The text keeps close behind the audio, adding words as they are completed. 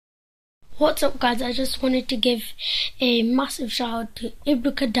What's up, guys? I just wanted to give a massive shout out to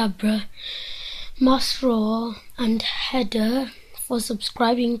Ibracadabra, Masro and Heather for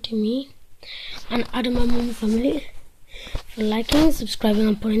subscribing to me, and Adam and Mum family for liking, subscribing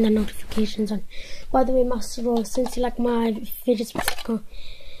and putting the notifications on. By the way, Masro, since you like my fidget spinner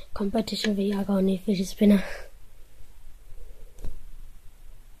competition video, I got a new fidget spinner.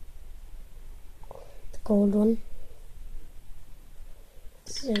 The gold one.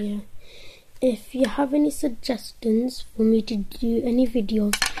 So yeah. If you have any suggestions for me to do any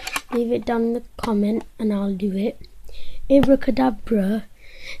videos, leave it down in the comment and I'll do it. Ibracadabra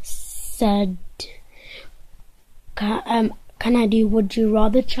said, can I do Would You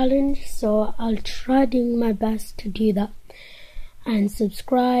Rather challenge? So I'll try doing my best to do that. And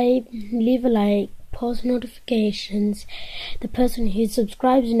subscribe, leave a like, post notifications. The person who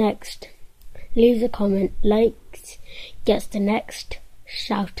subscribes next, leaves a comment, likes, gets the next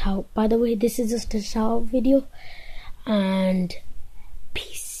shout out. By the way, this is just a shout out video, and